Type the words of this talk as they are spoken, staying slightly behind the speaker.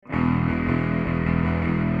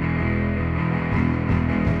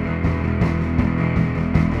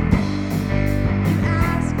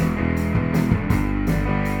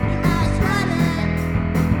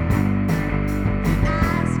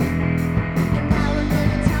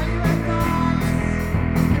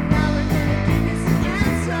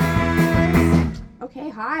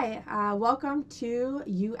Hi. Welcome to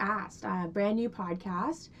You Asked, a brand new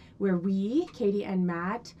podcast where we, Katie and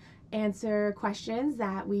Matt, answer questions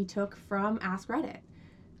that we took from Ask Reddit.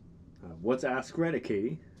 What's Ask Reddit,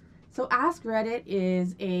 Katie? So, Ask Reddit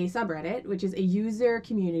is a subreddit, which is a user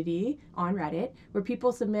community on Reddit where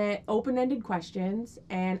people submit open ended questions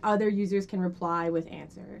and other users can reply with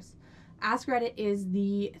answers. Ask Reddit is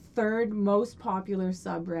the third most popular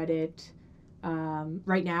subreddit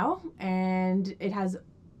right now, and it has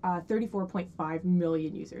 34.5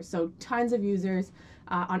 million users. So tons of users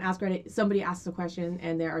on Ask Reddit. Somebody asks a question,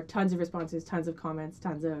 and there are tons of responses, tons of comments,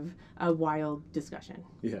 tons of wild discussion.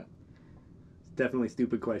 Yeah. Definitely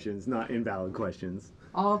stupid questions, not invalid questions.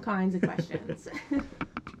 All kinds of questions.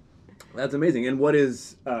 That's amazing. And what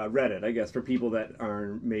is Reddit, I guess, for people that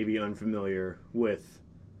are maybe unfamiliar with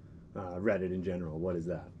Reddit in general? What is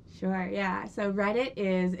that? Sure, yeah. So Reddit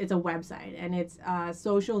it's a website, and it's a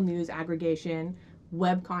social news aggregation,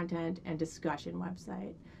 web content, and discussion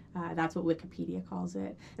website. That's what Wikipedia calls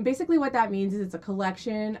it. And basically what that means is it's a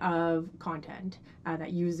collection of content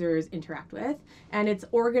that users interact with, and it's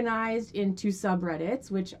organized into subreddits,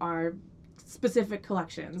 which are specific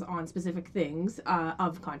collections on specific things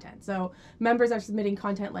of content. So members are submitting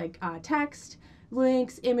content like text,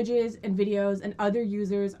 links, images, and videos, and other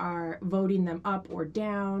users are voting them up or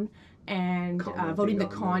down and voting the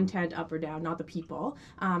content up or down, not the people,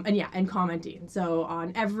 and commenting. So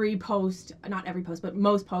on every post, not every post, but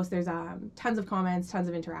most posts, there's tons of comments, tons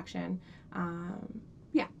of interaction.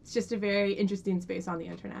 It's just a very interesting space on the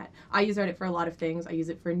internet. I use Reddit for a lot of things. I use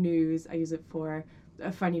it for news. I use it for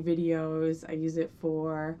funny videos. I use it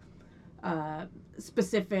for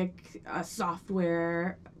specific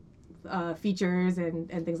software features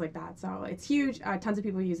and things like that. So it's huge. Tons of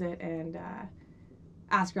people use it, and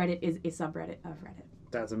Ask Reddit is a subreddit of Reddit.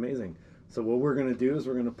 That's amazing. So what we're going to do is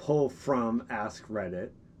we're going to pull from Ask Reddit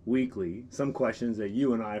weekly some questions that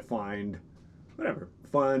you and I find,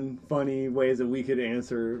 funny ways that we could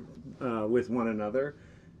answer with one another.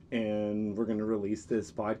 And we're going to release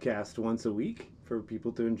this podcast once a week for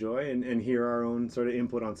people to enjoy and hear our own sort of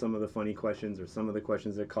input on some of the funny questions or some of the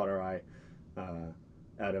questions that caught our eye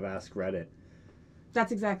out of Ask Reddit.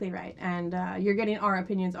 That's exactly right. And you're getting our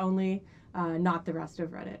opinions only, not the rest of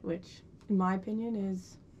Reddit, which, in my opinion,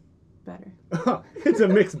 is better. It's a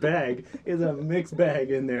mixed bag. It's a mixed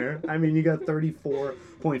bag in there. I mean, you got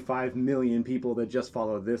 34.5 million people that just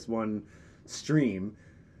follow this one stream.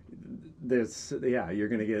 You're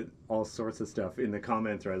going to get all sorts of stuff in the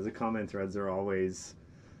comment threads. The comment threads are always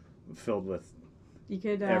filled with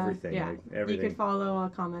everything. Everything. You could follow a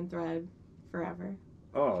comment thread forever.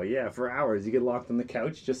 Oh, yeah, for hours. You get locked on the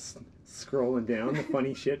couch just scrolling down the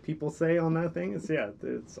funny shit people say on that thing.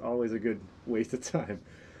 It's always a good waste of time.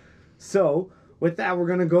 So, with that, we're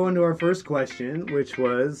going to go into our first question, which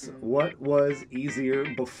was, what was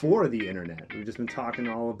easier before the internet? We've just been talking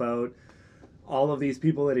all about all of these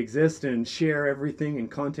people that exist and share everything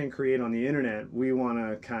and content create on the internet. We want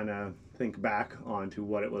to kind of think back onto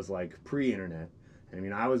what it was like pre-internet. I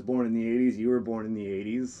mean, I was born in the 80s, you were born in the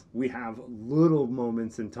 80s. We have little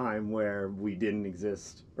moments in time where we didn't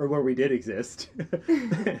exist, or where we did exist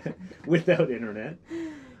without internet.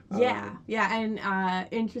 And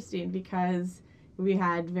interesting because we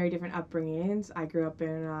had very different upbringings. I grew up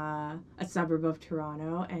in a suburb of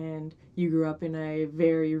Toronto, and you grew up in a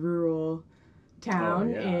very rural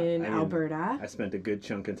town in Alberta. I spent a good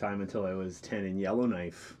chunk of time until I was 10 in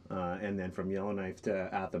Yellowknife, and then from Yellowknife to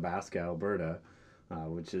Athabasca, Alberta.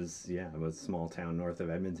 Which is, it was a small town north of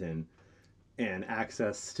Edmonton. And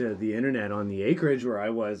access to the internet on the acreage where I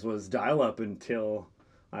was dial-up until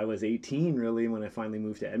I was 18, really, when I finally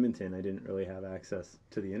moved to Edmonton. I didn't really have access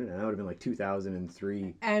to the internet. That would have been like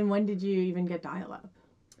 2003. And when did you even get dial-up?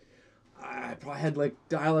 I probably had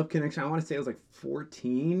dial-up connection. I want to say it was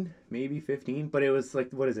 14, maybe 15. But it was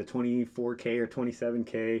 24K or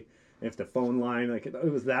 27K. If the phone line, it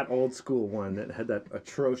was that old school one that had that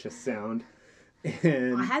atrocious sound.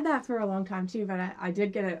 And I had that for a long time too, but I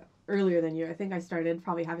did get it earlier than you. I think I started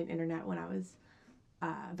probably having internet when I was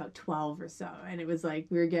about 12 or so, and it was we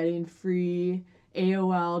were getting free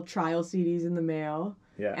AOL trial CDs in the mail.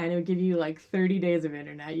 Yeah. And it would give you 30 days of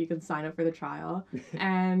internet. You could sign up for the trial.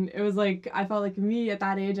 And it was I felt like me at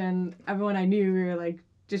that age and everyone I knew, we were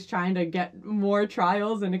just trying to get more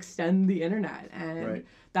trials and extend the internet. And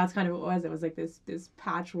that's kind of what it was. It was like this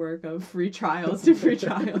patchwork of free trials to free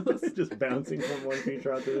trials. Just bouncing from one free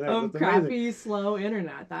trial to the next. Of That's amazing. crappy, slow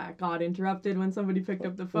internet that got interrupted when somebody picked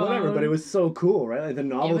up the phone. Whatever, but it was so cool, right? Like the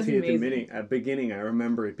novelty at the amazing. beginning, I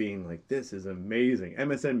remember it being like, this is amazing.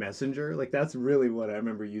 MSN Messenger, like that's really what I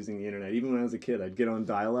remember using the internet. Even when I was a kid, I'd get on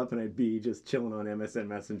dial-up and I'd be just chilling on MSN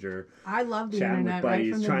Messenger, I love the chatting internet with right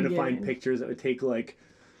buddies, from the trying to find beginning. pictures that would take like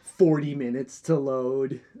 40 minutes to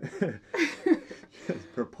load.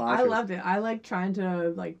 Preposterous. I loved it. I like trying to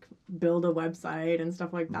like build a website and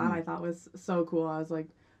stuff like that. Mhm. I thought was so cool.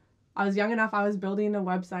 I was young enough. I was building a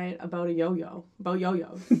website about about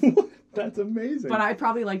yo-yos. That's amazing. But I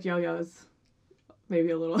probably liked yo-yos,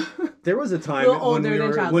 maybe a little. There was a time A little when older we than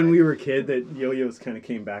were childhood. when we were a kid that yo-yos kind of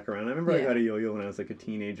came back around. I remember I Yeah. got a yo-yo when I was like a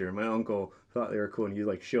teenager, and my uncle thought they were cool, and he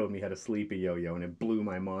like showed me how to sleep a yo-yo, and it blew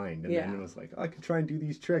my mind. And Yeah. then it was like, oh, I could try and do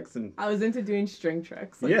these tricks and I was into doing string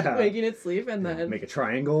tricks, like Yeah. making it sleep and then make a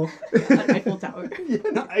triangle. an Eiffel Tower. Yeah,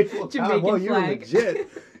 an Eiffel Tower. Jamaican Well, you were flag. legit.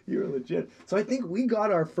 You were legit. So I think we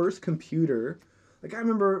got our first computer. Like I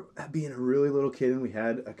remember being a really little kid, and we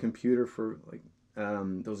had a computer for like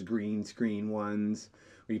those green screen ones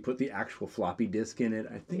where you put the actual floppy disk in it.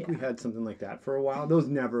 I think we Yeah. had something like that for a while. Those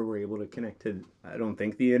never were able to connect to, I don't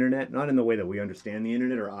think, the internet. Not in the way that we understand the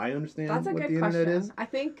internet or I understand That's a what good the internet question. is.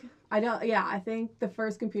 I think the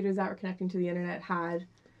first computers that were connecting to the internet had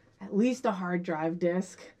at least a hard drive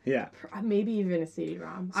disk, Yeah. maybe even a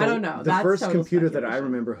CD-ROM. So I don't know. The That's first total computer that I speculation.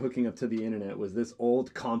 remember hooking up to the internet was this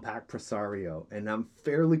old compact Presario, and I'm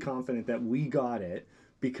fairly confident that we got it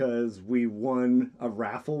because we won a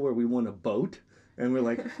raffle where we won a boat, and we're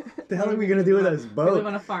like, "What the hell are we gonna do with this boat? We live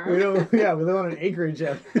on a farm. We don't, yeah, we live on an acreage.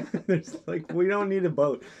 There's like we don't need a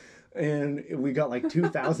boat." And we got like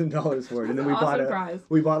 $2,000 for it, and then we Awesome prize.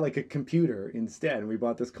 we bought like a computer instead, and we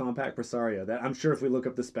bought this compact Presario that I'm sure if we look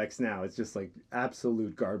up the specs now, it's just like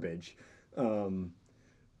absolute garbage.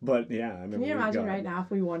 But yeah, I remember. Can you we imagine got right it. now if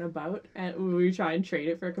we won a boat and we try and trade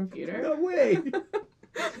it for a computer? No way!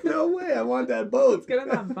 No way! I want that boat. Let's get on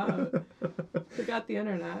that boat. We got the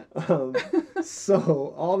internet.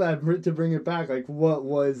 So all that to bring it back, like what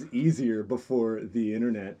was easier before the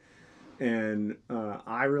internet? And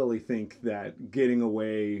I really think that getting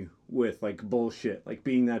away with like bullshit, like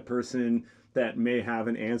being that person that may have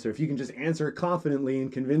an answer, if you can just answer it confidently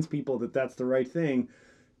and convince people that that's the right thing,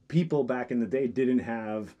 people back in the day didn't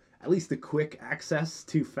have at least the quick access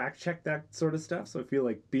to fact check that sort of stuff. So I feel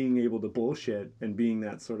like being able to bullshit and being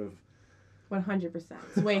that sort of 100%.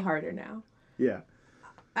 It's way harder now. yeah.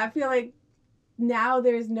 I feel like now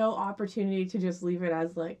there's no opportunity to just leave it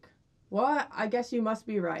as like, what? I guess you must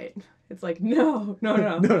be right. It's like, no.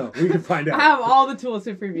 No, we can find I out. have all the tools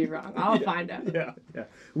to prove you wrong. I'll Yeah, find out. Yeah.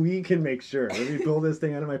 We can make sure. Let me pull this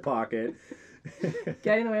thing out of my pocket.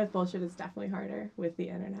 Getting away with bullshit is definitely harder with the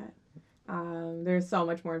internet. There's so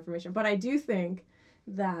much more information. But I do think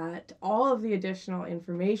that all of the additional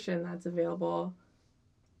information that's available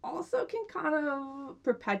also can kind of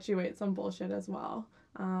perpetuate some bullshit as well.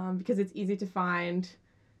 Because it's easy to find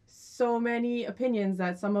so many opinions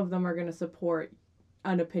that some of them are going to support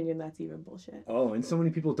an opinion that's even bullshit. Oh, and so many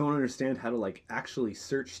people don't understand how to like actually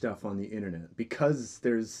search stuff on the internet because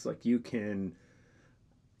there's like you can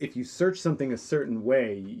if you search something a certain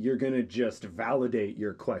way, you're going to just validate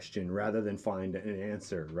your question rather than find an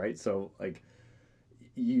answer, right? So like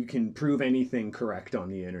you can prove anything correct on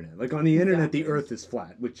the internet. Like on the internet the Exactly. earth is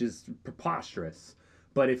flat, which is preposterous.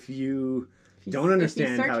 But if you If you- don't if you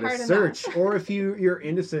understand search how to hard search enough. or if you're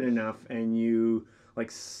innocent enough and you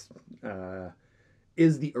like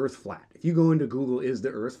is the earth flat, if you go into Google, is the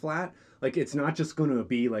earth flat, like it's not just going to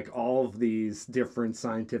be like all of these different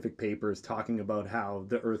scientific papers talking about how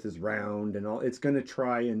the earth is round and all. It's going to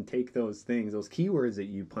try and take those things, those keywords that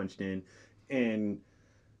you punched in, and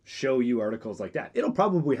show you articles like that. It'll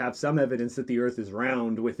probably have some evidence that the earth is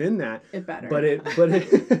round within that, It better.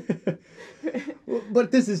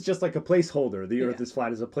 but this is just like a placeholder. The earth Yeah. is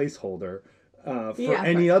flat as a placeholder for Yeah, of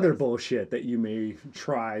any course, other of course. bullshit that you may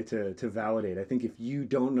try to validate. I think if you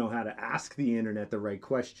don't know how to ask the internet the right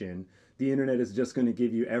question, the internet is just going to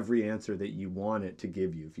give you every answer that you want it to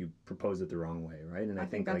give you if you propose it the wrong way, right? And I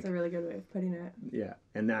think that's like, a really good way of putting it. yeah,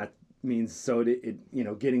 and that means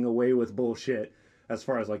getting away with bullshit as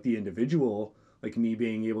far as like the individual, like me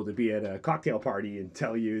being able to be at a cocktail party and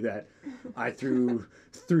tell you that I threw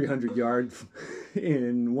 300 yards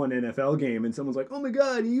in one NFL game and someone's like, oh my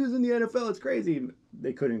God, he's using the NFL, it's crazy.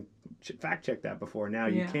 They couldn't fact check that before. Now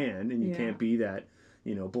you Yeah. can, and you Yeah. can't be that,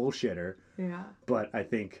 bullshitter. Yeah. But I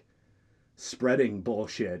think spreading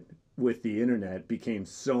bullshit with the internet became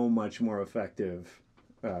so much more effective,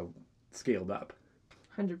 scaled up.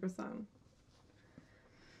 100%.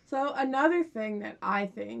 So another thing that I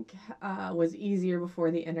think was easier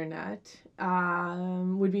before the internet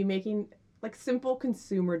would be making like simple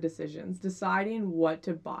consumer decisions, deciding what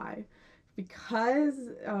to buy, because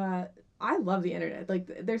I love the internet. Like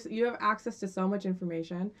you have access to so much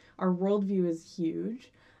information. Our worldview is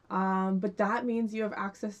huge, but that means you have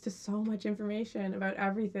access to so much information about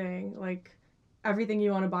everything. Like everything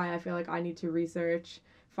you want to buy, I feel like I need to research,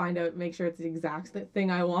 find out, make sure it's the exact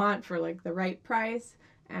thing I want for like the right price,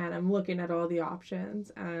 and I'm looking at all the options.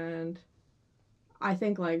 And I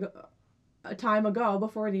think like a time ago,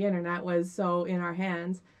 before the internet was so in our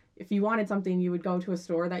hands, if you wanted something, you would go to a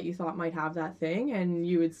store that you thought might have that thing, and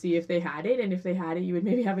you would see if they had it. And if they had it, you would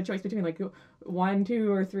maybe have a choice between like one,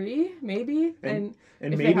 two, or three, maybe. And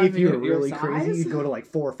maybe if you were really crazy, you'd go to like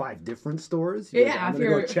 4 or 5 different stores. Yeah, I'm gonna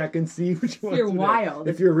go check and see which ones. You're wild.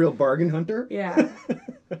 If you're a real bargain hunter. Yeah.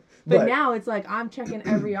 But now it's like I'm checking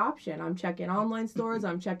every option. I'm checking online stores.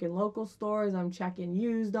 I'm checking local stores. I'm checking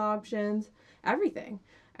used options. Everything.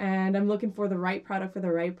 And I'm looking for the right product for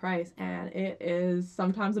the right price. And it is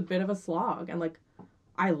sometimes a bit of a slog. And like,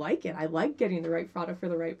 I like it. I like getting the right product for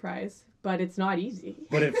the right price. But it's not easy.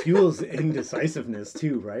 But it fuels indecisiveness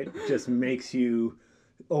too, right? It just makes you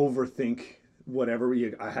overthink whatever.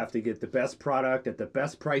 I have to get the best product at the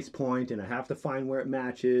best price point, and I have to find where it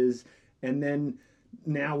matches. And then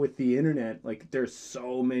now with the internet, like there's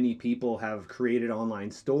so many people have created online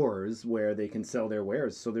stores where they can sell their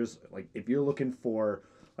wares. So there's like, if you're looking for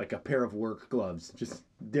like a pair of work gloves, just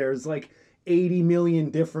there's like 80 million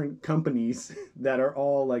different companies that are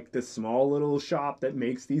all like this small little shop that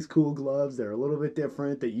makes these cool gloves. They're a little bit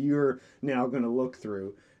different that you're now going to look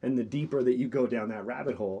through. And the deeper that you go down that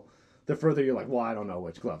rabbit hole, the further you're like, well, I don't know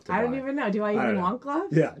which glove to buy. I don't even know. Do I even want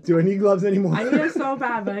gloves? Yeah. Do I need gloves anymore? I need them so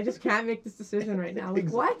bad, but I just can't make this decision right now. Like,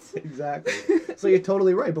 what? Exactly. So you're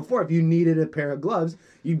totally right. Before, if you needed a pair of gloves,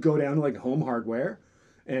 you'd go down to like Home Hardware,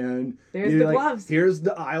 and there's the gloves. Here's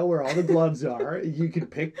the aisle where all the gloves are. You could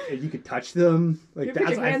pick, you could touch them. Like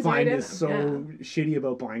that's I find is so shitty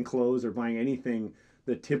about buying clothes or buying anything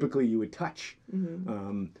that typically you would touch.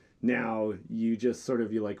 Mm-hmm. Now you just sort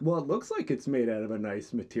of, you're like, well, it looks like it's made out of a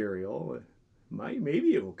nice material.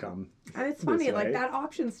 Maybe it will come. And it's funny, like that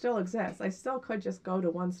option still exists. I still could just go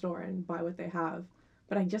to one store and buy what they have,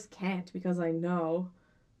 but I just can't because I know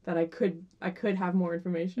that I could have more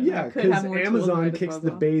information. Yeah, because Amazon kicks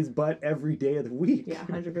the bay's butt every day of the week. Yeah,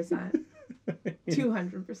 100%.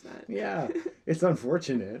 200%. Yeah, it's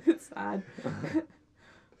unfortunate. It's sad.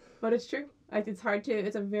 But it's true.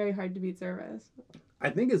 It's a very hard to beat service. I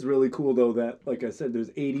think it's really cool though that, like I said, there's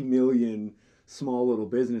 80 million small little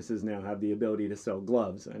businesses now have the ability to sell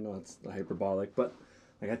gloves. I know it's hyperbolic, but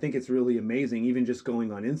like I think it's really amazing. Even just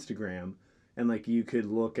going on Instagram, and like you could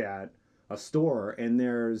look at a store and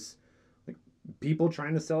there's like people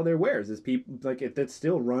trying to sell their wares. There's people like if that's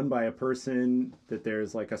still run by a person, that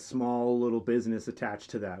there's like a small little business attached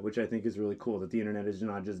to that, which I think is really cool. That the internet is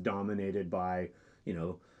not just dominated by, you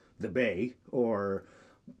know, the Bay or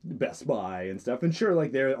Best Buy and stuff. And sure,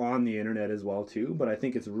 like they're on the internet as well too, but I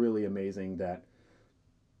think it's really amazing that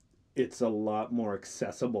it's a lot more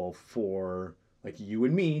accessible for like you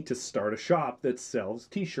and me to start a shop that sells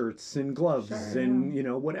t-shirts and gloves and you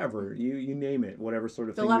know, whatever you name it, whatever sort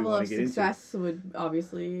of thing you want to get into. The level of success would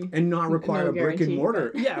obviously and not require a brick and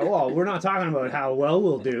mortar. But... yeah, well, we're not talking about how well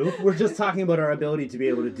we'll do. We're just talking about our ability to be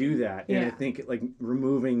able to do that. And I think like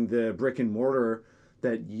removing the brick and mortar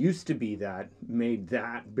that used to be that made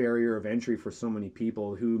that barrier of entry for so many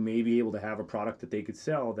people who may be able to have a product that they could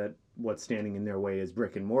sell, that what's standing in their way is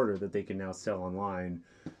brick and mortar that they can now sell online,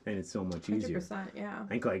 and it's so much easier. 100%, yeah. I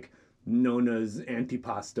think like Nona's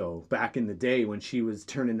antipasto back in the day when she was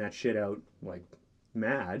turning that shit out like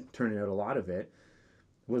mad, turning out a lot of it,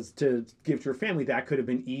 was to give to her family. That could have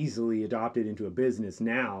been easily adopted into a business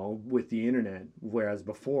now with the internet, whereas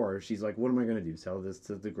before she's like, what am I going to do, sell this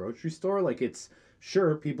to the grocery store? Like it's...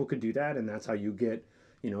 sure, people could do that, and that's how you get,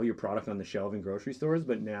 you know, your product on the shelf in grocery stores.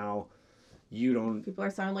 But now, you don't. People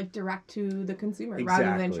are selling like direct to the consumer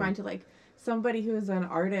rather than trying to like somebody who is an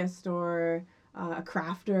artist or a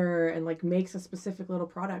crafter and like makes a specific little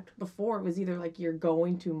product. Before it was either like you're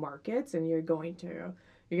going to markets and you're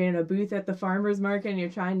getting a booth at the farmers market and you're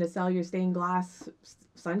trying to sell your stained glass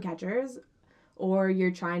sun catchers, or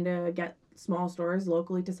you're trying to get small stores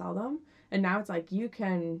locally to sell them. And now it's like you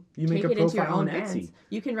can take it into your own hands.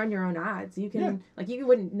 You can run your own ads. You can like you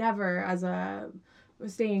wouldn't never as a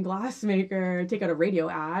stained glass maker take out a radio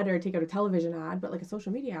ad or take out a television ad, but like a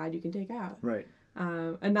social media ad you can take out. Right.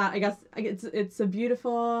 And that I guess it's a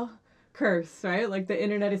beautiful curse, right? Like the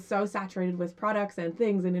internet is so saturated with products and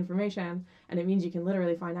things and information, and it means you can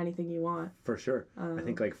literally find anything you want. For sure. I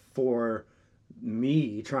think like for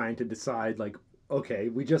me trying to decide like, okay,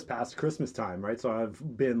 we just passed Christmas time, right? So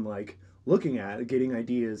I've been like looking at getting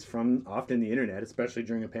ideas from often the internet, especially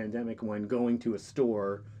during a pandemic when going to a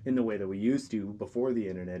store in the way that we used to before the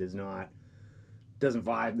internet doesn't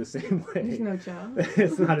vibe the same way. There's no chill.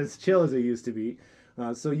 It's not as chill as it used to be.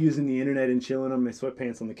 So using the internet and chilling on my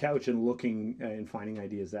sweatpants on the couch and looking and finding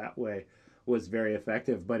ideas that way was very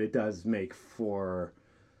effective, but it does make for,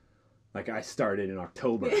 like, I started in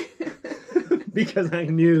October because I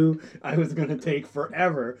knew I was going to take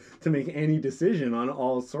forever to make any decision on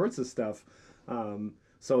all sorts of stuff.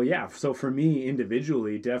 So yeah, so for me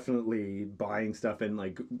individually, definitely buying stuff and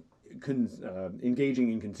like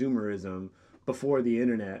engaging in consumerism before the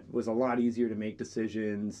internet was a lot easier to make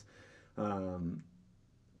decisions,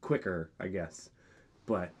 quicker, I guess.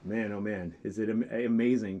 But man, oh man, is it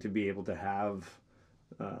amazing to be able to have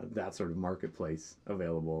that sort of marketplace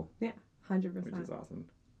available. Yeah, 100%. Which is awesome.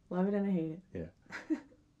 Love it and I hate it. Yeah.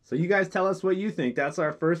 So you guys tell us what you think. That's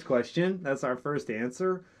our first question. That's our first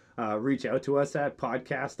answer. Reach out to us at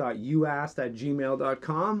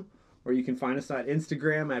podcast.youasked@gmail.com, or you can find us at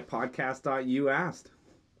Instagram at podcast.youasked.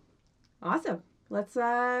 Awesome. Let's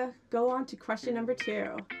go on to question number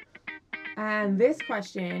 2. And this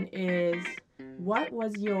question is, what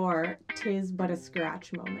was your "tis but a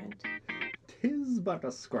scratch" moment? Tis but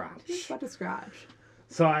a scratch. Tis but a scratch.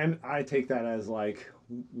 So I take that as like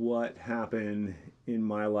what happened in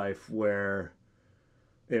my life where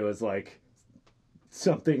it was like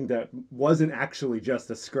something that wasn't actually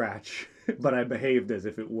just a scratch, but I behaved as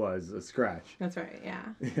if it was a scratch. That's right, yeah.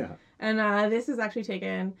 Yeah. And this is actually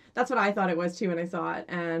taken, that's what I thought it was too when I saw it,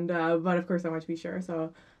 and but of course I want to be sure,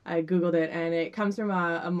 so I Googled it, and it comes from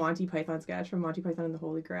a Monty Python sketch from Monty Python and the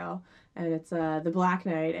Holy Grail, and it's the Black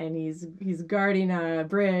Knight, and he's guarding a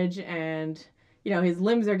bridge, and you know, his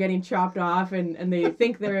limbs are getting chopped off, and they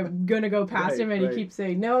think they're gonna go past him, and he keeps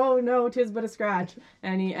saying, no, 'tis but a scratch,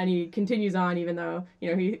 and he continues on even though, you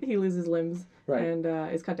know, he loses limbs, and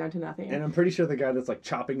is cut down to nothing. And I'm pretty sure the guy that's like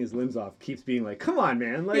chopping his limbs off keeps being like, come on,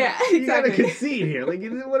 man, like, yeah, you exactly. gotta concede here, like,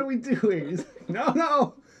 what are we doing? He's like,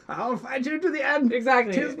 no, I'll fight you to the end.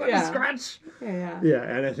 Exactly. Tis but a scratch. Yeah,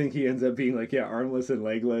 and I think he ends up being like, armless and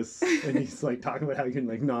legless, and he's like talking about how he can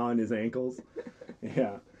like gnaw on his ankles.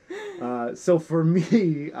 Yeah. So for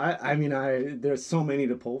me, I mean, there's so many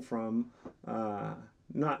to pull from,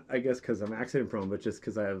 not, I guess, because I'm accident prone, but just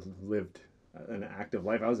because I've lived an active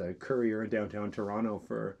life. I was a courier in downtown Toronto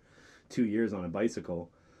for 2 years on a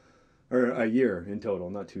bicycle, or a year in total,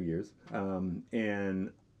 not 2 years.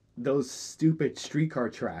 And those stupid streetcar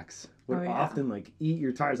tracks would often like eat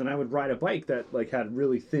your tires, and I would ride a bike that like had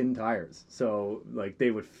really thin tires, so like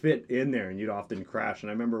they would fit in there and you'd often crash. And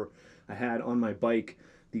I remember I had on my bike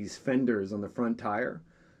these fenders on the front tire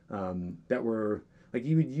that were like,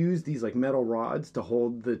 you would use these like metal rods to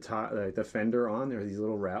hold the fender on. There were these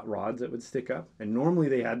little rods that would stick up, and normally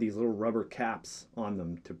they had these little rubber caps on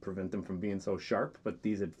them to prevent them from being so sharp, but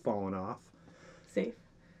these had fallen off. Safe.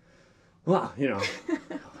 Well, you know,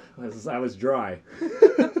 I was dry.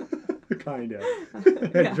 Kind of.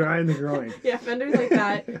 Dry in the groin. Yeah, fenders like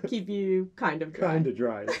that keep you kind of dry. Kind of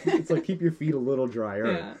dry. It's like keep your feet a little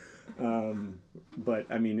drier. Yeah. But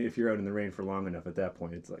I mean, if you're out in the rain for long enough at that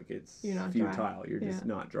point, it's like you're not futile. Dry. You're just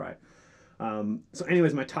not dry. So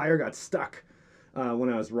anyways, my tire got stuck when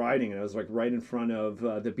I was riding, and I was like right in front of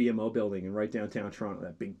the BMO building and right downtown Toronto,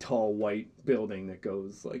 that big tall white building that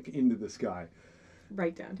goes like into the sky.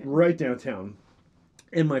 Right downtown. Right downtown.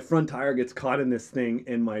 And my front tire gets caught in this thing,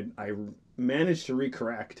 and I managed to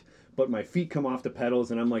recorrect, but my feet come off the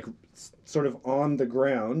pedals, and I'm like sort of on the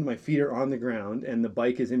ground. My feet are on the ground, and the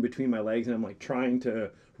bike is in between my legs, and I'm like trying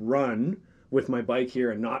to run with my bike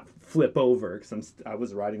here and not flip over, because I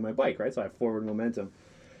was riding my bike, right? So I have forward momentum.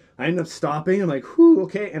 I end up stopping. I'm like, whew,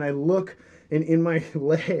 okay. And I look, and in my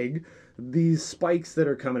leg, these spikes that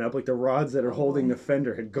are coming up, like the rods that are holding the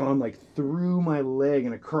fender, had gone like through my leg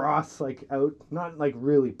and across, like out, not like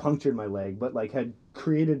really punctured my leg, but like had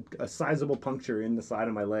created a sizable puncture in the side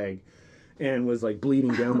of my leg and was like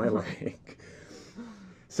bleeding down my leg.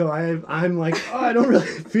 So I'm like, oh, I don't really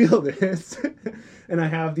feel this. And I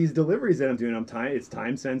have these deliveries that I'm doing. It's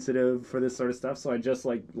time sensitive for this sort of stuff. So I just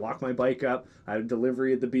like lock my bike up. I have a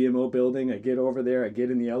delivery at the BMO building. I get over there. I get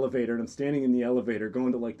in the elevator, and I'm standing in the elevator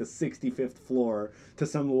going to like the 65th floor to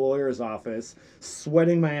some lawyer's office,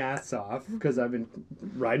 sweating my ass off because I've been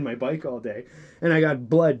riding my bike all day. And I got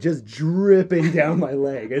blood just dripping down my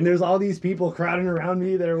leg. And there's all these people crowding around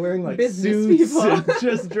me that are wearing like business suits people. and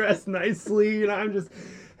just dressed nicely. And I'm just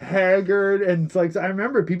haggard, and it's like I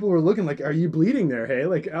remember people were looking like, "Are you bleeding there? Hey?"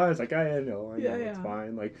 Like I was like, "I know, Yeah, it's yeah.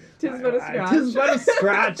 fine." Like Tis but a scratch. Tis but a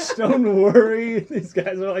scratch. Don't worry. These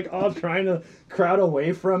guys are like all trying to crowd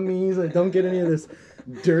away from me, so I don't get any of this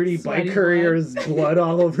dirty Sweaty bike courier's blood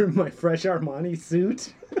all over my fresh Armani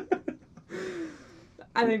suit.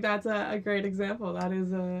 I think that's a great example. That is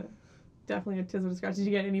definitely a tis but a scratch. Did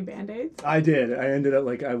you get any Band-Aids? I did. I ended up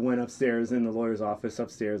I went upstairs in the lawyer's office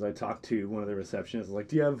upstairs. I talked to one of the receptionists. I was like,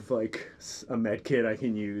 "Do you have a med kit I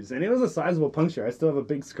can use?" And it was a sizable puncture. I still have a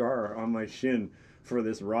big scar on my shin for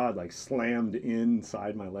this rod slammed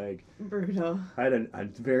inside my leg. Brutal. I had a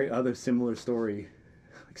very other similar story.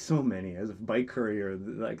 So many as a bike courier,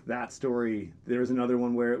 that story. There was another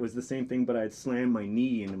one where it was the same thing, but I had slammed my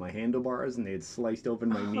knee into my handlebars and they had sliced open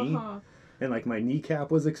my knee, and my kneecap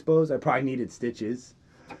was exposed. I probably needed stitches,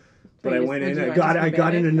 but I went in. I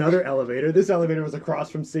got in another elevator. This elevator was across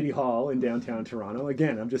from City Hall in downtown Toronto.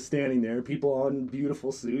 Again, I'm just standing there, people on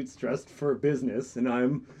beautiful suits dressed for business, and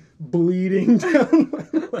I'm bleeding down my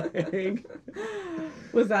leg.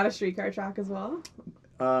 Was that a streetcar track as well?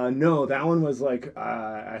 No, that one was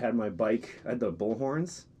I had my bike, I had the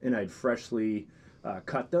bullhorns, and I'd freshly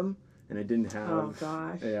cut them, and I didn't have. Oh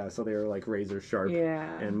gosh. Yeah, so they were razor sharp.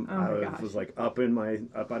 Yeah. And I was up out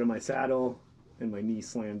of my saddle, and my knee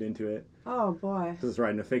slammed into it. Oh boy. So it's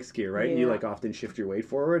riding a fixed gear, right? Yeah. And you often shift your weight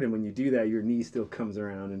forward, and when you do that, your knee still comes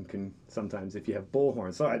around and can sometimes, if you have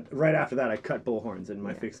bullhorns. So right after that, I cut bullhorns, and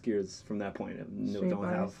my fixed gears from that point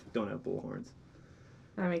don't have bullhorns.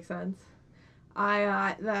 That makes sense.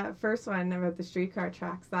 The first one about the streetcar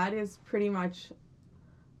tracks, that is pretty much,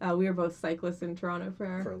 we were both cyclists in Toronto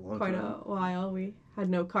for quite a while. We had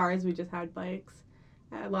no cars, we just had bikes.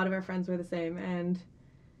 A lot of our friends were the same, and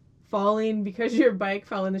falling because your bike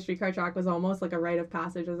fell in the streetcar track was almost like a rite of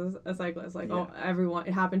passage as a cyclist. Everyone,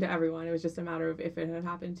 it happened to everyone. It was just a matter of if it had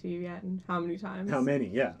happened to you yet and how many times. How many,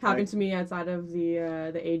 yeah. Happened to me outside of the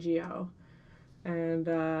AGO. And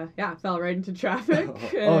fell right into traffic.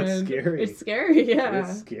 Oh, it's scary. It's scary, yeah.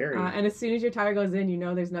 It's scary. And as soon as your tire goes in,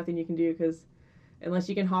 there's nothing you can do because unless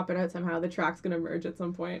you can hop it out somehow, the track's gonna merge at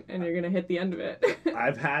some point and you're gonna hit the end of it.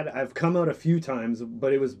 I've come out a few times,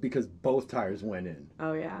 but it was because both tires went in.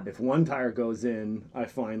 Oh yeah. If one tire goes in, I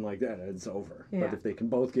find that it's over. Yeah. But if they can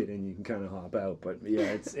both get in, you can kind of hop out. But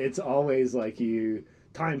yeah, it's always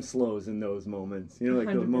time slows in those moments. Those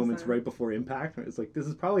 100%. moments right before impact. It's this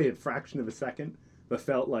is probably a fraction of a second, but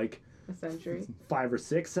felt like a century. 5 or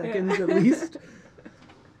 6 seconds at least.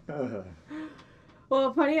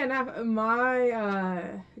 Well, funny enough,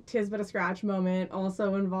 my tis but a scratch moment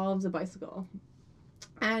also involves a bicycle,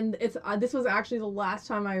 and it's this was actually the last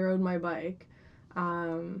time I rode my bike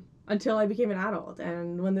until I became an adult.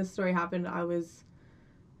 And when this story happened, I was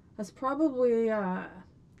probably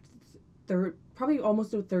probably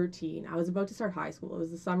almost 13. I was about to start high school. It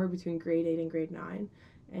was the summer between grade 8 and grade 9,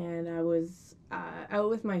 and I was out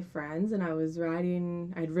with my friends, and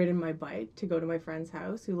I'd ridden my bike to go to my friend's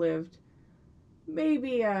house, who lived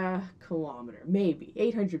maybe a kilometer, maybe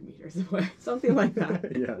 800 meters away, something like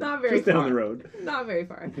that. Yeah, not very just far. down the road. Not very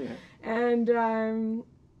far. Yeah. And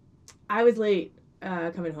I was late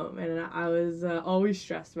coming home, and I was always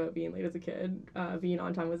stressed about being late as a kid. Being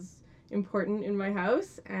on time was important in my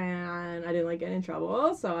house, and I didn't like getting in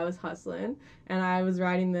trouble, so I was hustling, and I was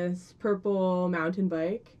riding this purple mountain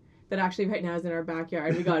bike that actually right now is in our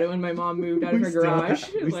backyard. We got it when my mom moved out of her garage.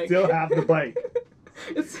 We still have the bike.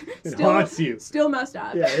 It haunts you. Still messed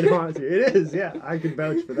up. Yeah, it haunts you. It is, yeah. I can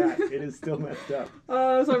vouch for that. It is still messed up.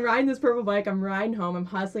 So I'm riding this purple bike. I'm riding home. I'm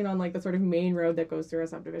hustling on the sort of main road that goes through our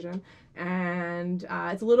subdivision. And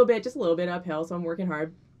it's just a little bit uphill, so I'm working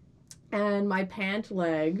hard. And my pant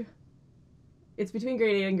leg, it's between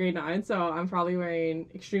grade 8 and grade 9, so I'm probably wearing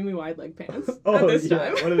extremely wide leg pants at this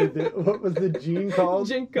time. What was the jean called?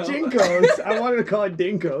 Jinko. Jinkos. I wanted to call it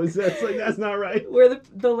dinkos. That's not right. Where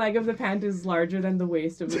the leg of the pant is larger than the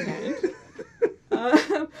waist of the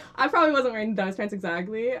pant. I probably wasn't wearing those pants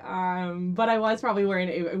exactly, but I was probably wearing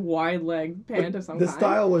a wide leg pant of some kind. The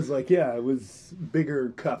style was it was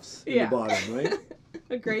bigger cuffs in the bottom, right?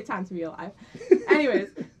 A great time to be alive. Anyways,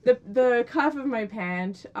 the cuff of my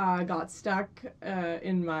pant got stuck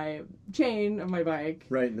in my chain of my bike.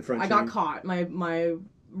 Right in the front. I got caught. My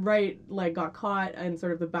right leg got caught in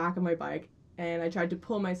sort of the back of my bike, and I tried to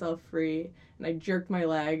pull myself free, and I jerked my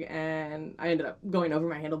leg, and I ended up going over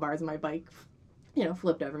my handlebars, and my bike,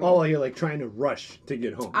 flipped over me. Oh, you're trying to rush to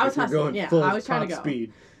get home. I was hustling. I was trying to go.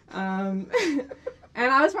 Speed. And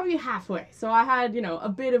I was probably halfway, so I had a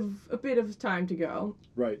bit of time to go.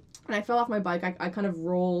 Right. And I fell off my bike. I kind of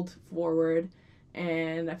rolled forward,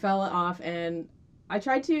 and I fell off, and I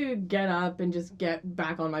tried to get up and just get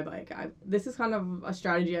back on my bike. This is kind of a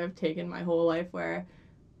strategy I've taken my whole life where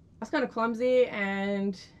I was kind of clumsy,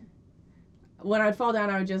 and when I'd fall down,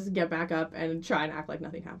 I would just get back up and try and act like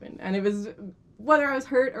nothing happened. And it was, whether I was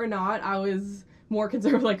hurt or not, I was more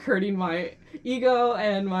concerned with like hurting my ego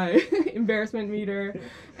and my embarrassment meter.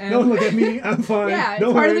 And Don't look at me, I'm fine. yeah, no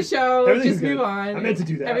it's part of the worries. show. Everything's Just good. move on. I meant to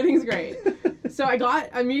do that. Everything's great. So I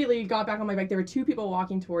immediately got back on my bike. There were two people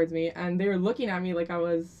walking towards me, and they were looking at me like I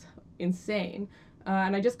was insane.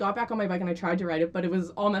 And I just got back on my bike and I tried to ride it, but it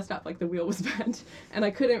was all messed up. Like the wheel was bent, and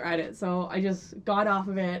I couldn't ride it. So I just got off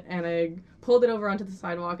of it and I pulled it over onto the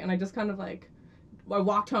sidewalk, and I just kind of like, I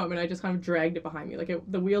walked home and I just kind of dragged it behind me. Like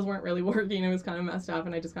the wheels weren't really working. It was kind of messed up,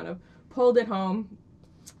 and I just kind of pulled it home.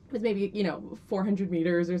 It was maybe, 400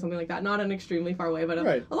 meters or something like that. Not an extremely far way, but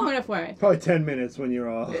a long enough way. Probably 10 minutes when you're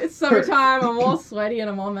all It's summertime. I'm all sweaty and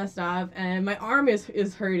I'm all messed up, and my arm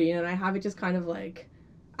is hurting, and I have it just kind of like,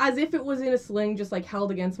 as if it was in a sling, just like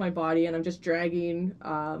held against my body, and I'm just dragging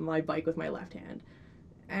my bike with my left hand.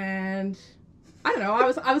 And I don't know,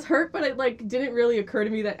 I was hurt, but it like didn't really occur to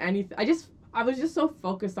me that anything. I was just so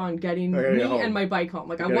focused on getting me and my bike home.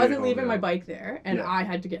 Like I wasn't leaving my bike there, and I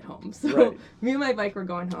had to get home. So me and my bike were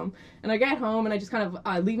going home, and I get home and I just kind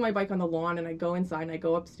of leave my bike on the lawn, and I go inside and I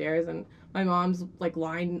go upstairs, and my mom's like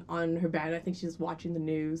lying on her bed. I think she's watching the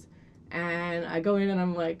news, and I go in and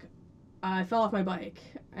I'm like, I fell off my bike,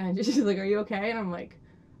 and she's like, "Are you okay?" And I'm like,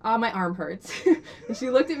 my arm hurts. And she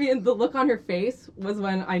looked at me, and the look on her face was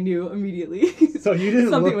when I knew immediately. So you didn't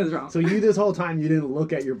something was wrong. So you this whole time you didn't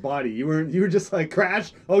look at your body. You were just like,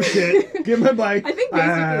 crash. Oh shit! Get my bike. I think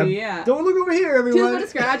basically, yeah. Don't look over here, everyone.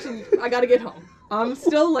 Just got a scratch, and I gotta get home. I'm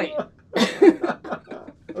still late.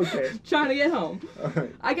 Okay. Trying to get home. All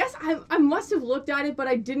right. I guess I must have looked at it, but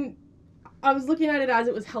I didn't. I was looking at it as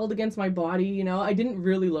it was held against my body. I didn't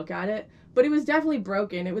really look at it. But it was definitely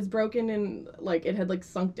broken. It was broken and like it had like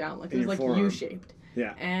sunk down, like it was like U-shaped.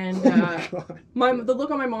 Yeah. And the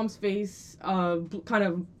look on my mom's face kind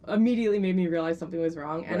of immediately made me realize something was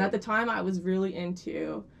wrong. And at the time, I was really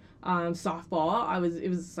into softball. It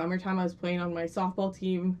was summertime. I was playing on my softball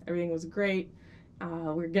team. Everything was great.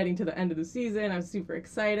 We're getting to the end of the season. I was super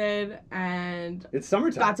excited, and it's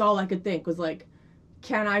summertime. That's all I could think was like,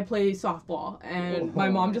 can I play softball? And my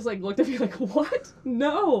mom just like looked at me like, what?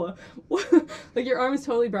 No. Like your arm is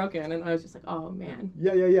totally broken. And I was just like, oh man.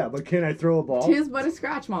 Yeah. But can I throw a ball? Tis but a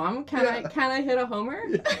scratch, Mom. Can I hit a homer?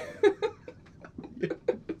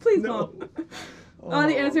 Please, no. Mom.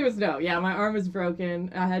 The answer was no. Yeah, my arm was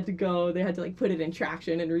broken. I had to go. They had to like put it in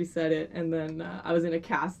traction and reset it. And then I was in a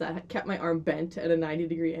cast that had kept my arm bent at a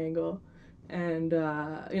 90-degree angle, and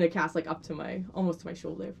in a cast like up to almost to my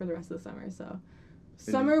shoulder for the rest of the summer. So.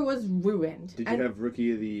 Summer was ruined. Did you have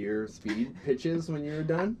Rookie of the Year speed pitches when you were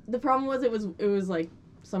done? The problem was it was like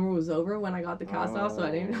summer was over when I got the cast off, so I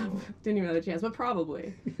didn't even have a chance. But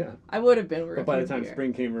probably, yeah, I would have been. But by the time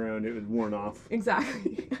spring came around, it was worn off.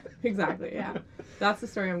 Exactly, yeah. That's the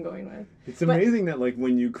story I'm going with. It's amazing that like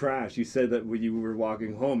when you crashed, you said that when you were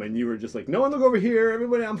walking home and you were just like, no one look over here,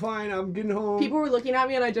 everybody, I'm fine, I'm getting home. People were looking at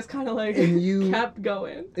me and I just kind of like kept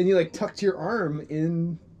going. And you like tucked your arm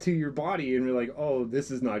into your body and you're like, oh,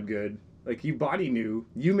 this is not good. Like your body knew.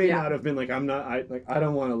 You may not have been like, I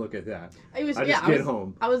don't want to look at that. It was, I just get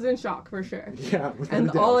home. I was in shock for sure. Yeah.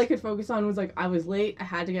 And all I could focus on was like, I was late, I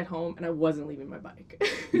had to get home, and I wasn't leaving my bike.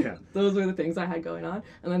 Yeah. Those were the things I had going on.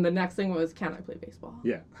 And then the next thing was, can I play baseball?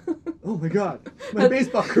 Yeah. Oh my God. My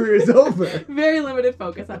baseball career is over. Very limited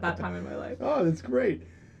focus at that time in my life. Oh, that's great.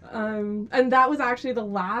 And that was actually the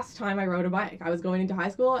last time I rode a bike. I was going into high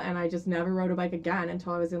school, and I just never rode a bike again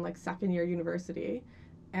until I was in like second year university.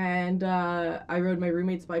 And I rode my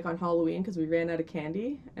roommate's bike on Halloween because we ran out of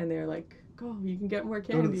candy, and they were like, "Go, you can get more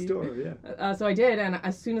candy." Go to the store, yeah. So I did, and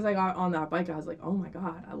as soon as I got on that bike, I was like, "Oh my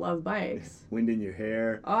God, I love bikes!" Wind in your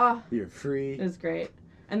hair. You're free. It was great.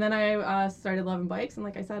 And then I started loving bikes, and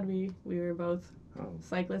like I said, we were both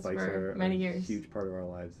cyclists for many years. A huge part of our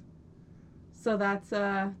lives. So that's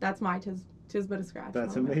my tis but a scratch.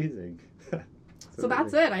 That's amazing. So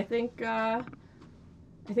that's it. I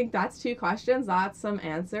think that's 2 questions. That's some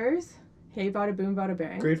answers. Hey, bada boom, bada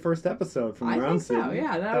bang. Great first episode from Round City. So,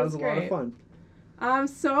 yeah, that was great. A lot of fun.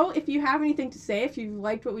 So if you have anything to say, if you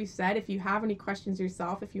liked what we've said, if you have any questions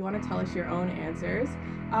yourself, if you want to tell us your own answers,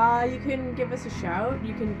 you can give us a shout.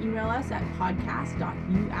 You can email us at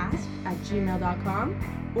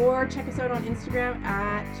podcast.youask@gmail.com or check us out on Instagram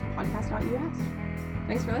at podcast.youask.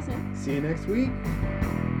 Thanks for listening. See you next week.